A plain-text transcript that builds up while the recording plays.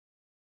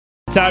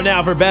Time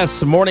now for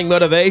Beth's morning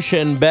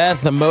motivation.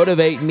 Beth,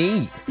 motivate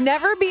me.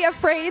 Never be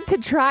afraid to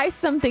try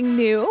something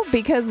new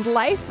because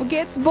life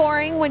gets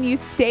boring when you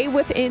stay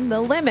within the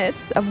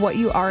limits of what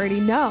you already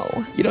know.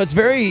 You know, it's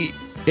very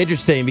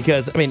interesting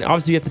because,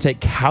 obviously you have to take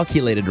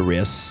calculated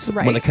risks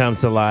when it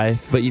comes to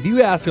life. But if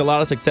you ask a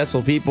lot of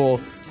successful people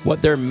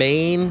what their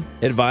main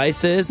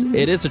advice is,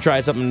 it is to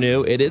try something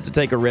new. It is to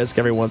take a risk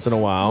every once in a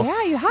while.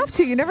 Yeah, you have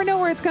to. You never know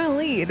where it's going to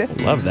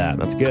lead. Love that.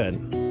 That's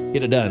good.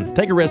 Get it done.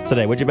 Take a risk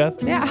today, would you,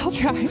 Beth? Yeah, I'll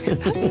try.